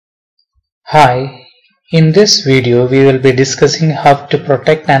Hi, in this video we will be discussing how to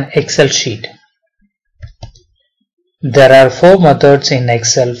protect an Excel sheet. There are 4 methods in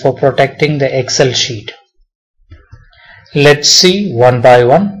Excel for protecting the Excel sheet. Let's see one by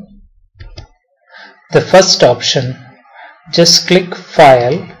one. The first option, just click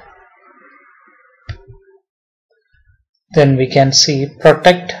File, then we can see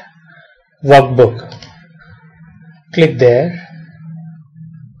Protect Workbook. Click there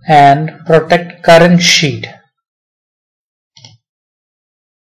and protect current sheet.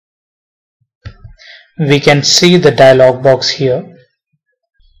 We can see the dialog box here.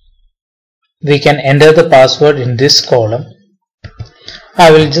 We can enter the password in this column.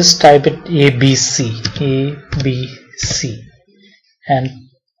 I will just type it ABC and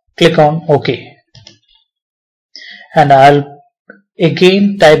click on OK. And I'll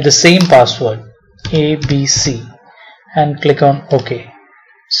again type the same password ABC and click on OK.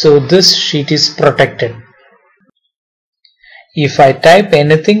 So this sheet is protected. If I type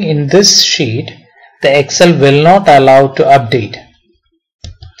anything in this sheet, the Excel will not allow to update.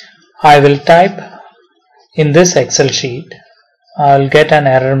 I will type in this Excel sheet. I'll get an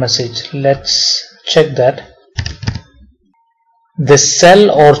error message. Let's check that. The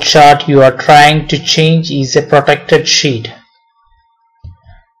cell or chart you are trying to change is a protected sheet.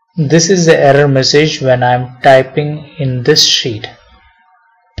 This is the error message when I'm typing in this sheet.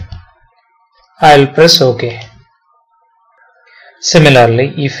 I'll press OK.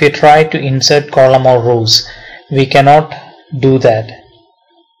 Similarly, if we try to insert column or rows, we cannot do that.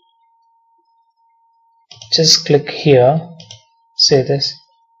 Just click here, say this.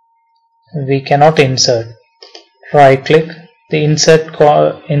 We cannot insert. Right click, the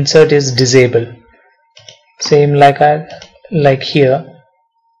insert is disabled. Same like here,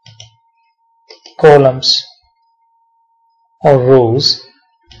 columns or rows.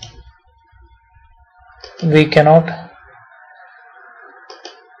 We cannot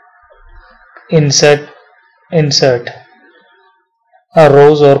insert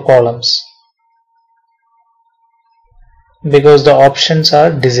rows or columns because the options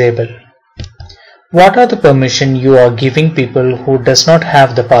are disabled. What are the permission you are giving people who does not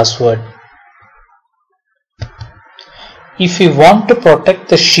have the password? If we want to protect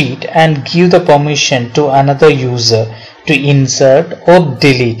the sheet and give the permission to another user to insert or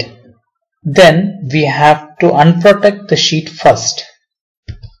delete, then we have to unprotect the sheet first.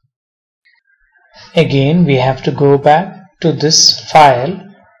 Again, we have to go back to this file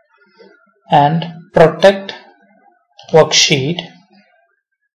and protect worksheet.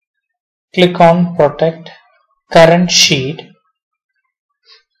 Click on protect current sheet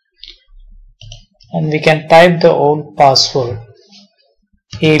and we can type the old password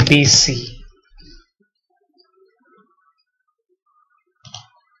ABC.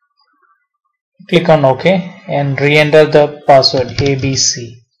 Click on OK and re-enter the password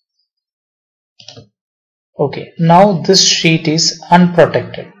ABC. Okay, now this sheet is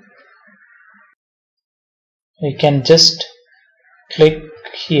unprotected. We can just click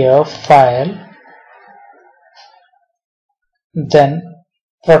here, File, then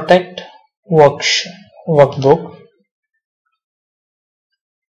Protect Workbook.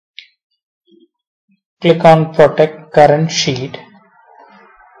 Click on Protect Current Sheet.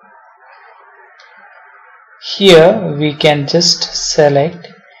 Here we can just select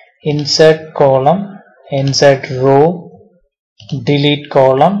Insert Column, Insert Row, Delete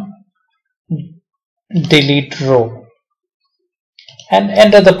Column, Delete Row and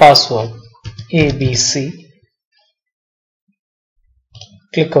enter the password ABC.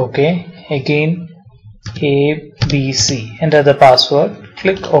 Click OK. Again ABC. Enter the password.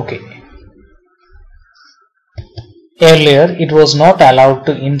 Click OK. Earlier it was not allowed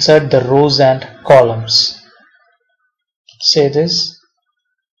to insert the rows and columns. Say this.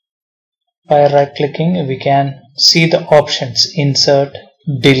 By right clicking we can see the options insert,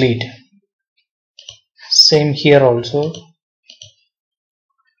 delete. Same here also.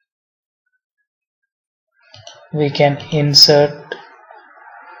 We can insert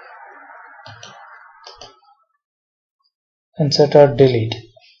or delete.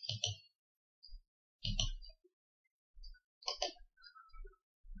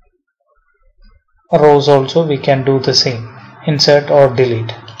 Rows also we can do the same, insert or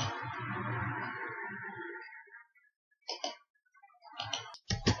delete.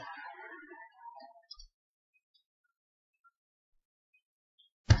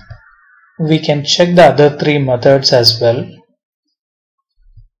 We can check the other 3 methods as well.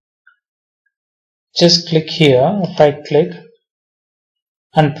 Just click here, right click,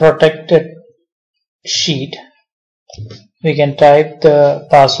 Unprotected Sheet We can type the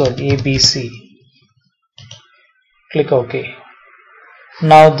password ABC. Click OK.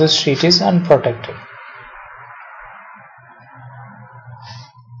 Now this sheet is unprotected.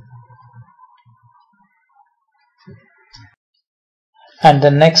 And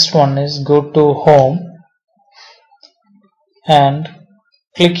the next one is go to Home and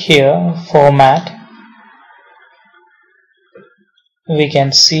click here Format. We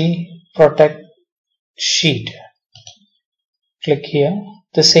can see Protect Sheet. Click here.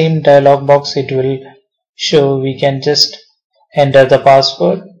 The same dialog box it will show. We can just enter the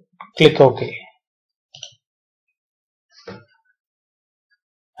password. Click OK.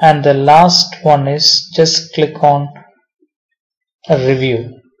 And the last one is just click on a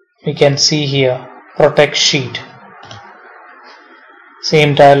review. We can see here Protect Sheet.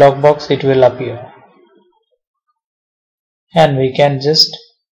 Same dialog box it will appear. And we can just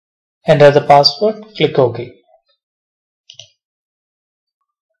enter the password. Click OK.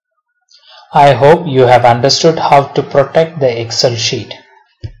 I hope you have understood how to protect the Excel sheet.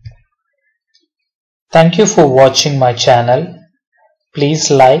 Thank you for watching my channel.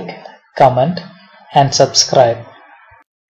 Please like, comment and subscribe.